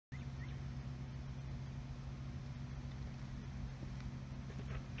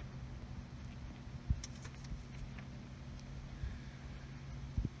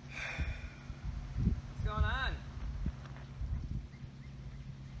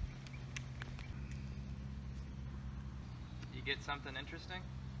get something interesting?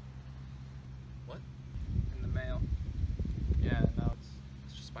 What? In the mail. Yeah, no,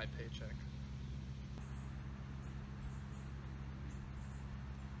 It's just my paycheck.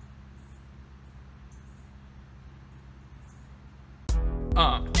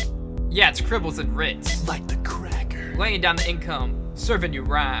 Yeah, it's Cribbles and Ritz. Like the cracker. Laying down the income, serving you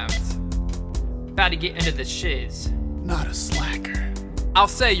rhymes. About to get into the shiz. Not a slacker. I'll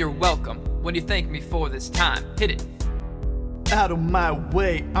say you're welcome when you thank me for this time. Hit it. Out of my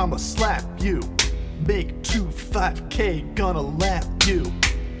way, I'ma slap you. Make 25K, gonna lap you.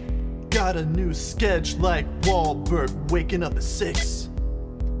 Got a new sketch like Wahlberg, waking up at 6.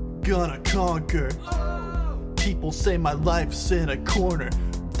 Gonna conquer. People say my life's in a corner.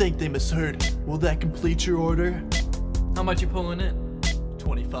 Think they misheard. Will that complete your order? How much you pulling in?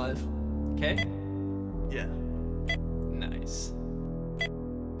 25. Okay. Yeah. Nice.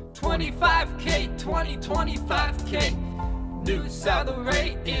 25K, 25K. New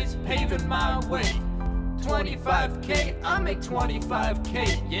salary is paving my way. 25K, I make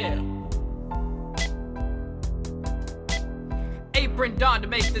 25K, yeah. Apron Dawn to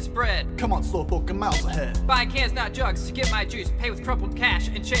make this bread. Come on, slowpoke, I'm miles ahead. Buying cans, not jugs, to get my juice. Pay with crumpled cash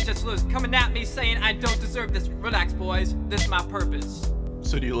and change that's loose. Coming at me saying I don't deserve this. Relax, boys, this is my purpose.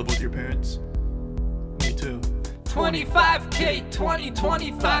 So do you live with your parents? Me too. 25K,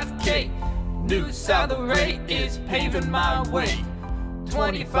 25K. New salary is paving my way.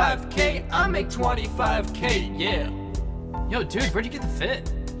 25K, I make 25K, yeah. Yo, dude, where'd you get the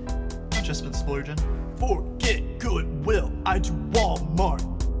fit? I've just been splurging. Forget Goodwill, I do Walmart.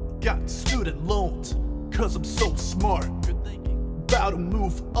 Got student loans, cause I'm so smart. Good thinking. About to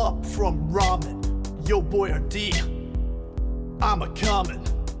move up from ramen. Yo boy RD, I'm a common.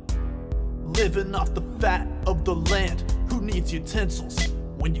 Living off the fat of the land. Who needs utensils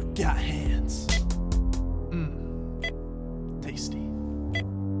when you got hands? Tasty.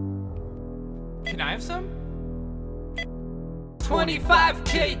 Can I have some?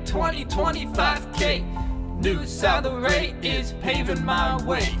 25K, 25K. New salary is paving my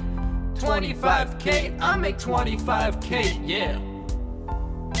way. 25K, I make 25K, yeah.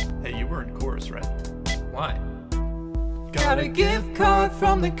 Hey, you were in chorus, right? Why? Got a gift card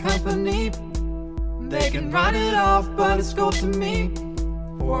from the company. They can write it off, but it's gold to me.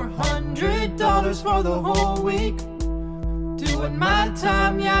 $400 for the whole week. Doing my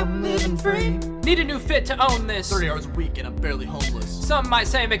time, yeah, I'm living free. Need a new fit to own this. 30 hours a week and I'm barely homeless. Some might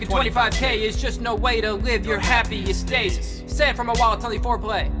say making 25K is just no way to live your happiest days. Sand from my wallet, it's only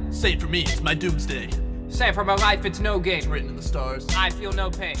foreplay. Say it for me, it's my doomsday. Sand from my life, it's no game. It's written in the stars. I feel no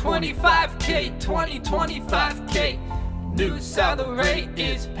pain. 25K, 25K. New salary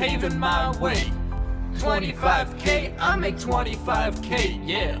is paving my way. 25K, I make 25K,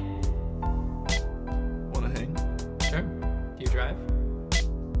 yeah. Wanna hang? Sure. Do you drive?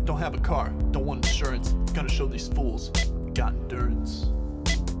 Don't have a car, don't want insurance. Gonna show these fools, got endurance.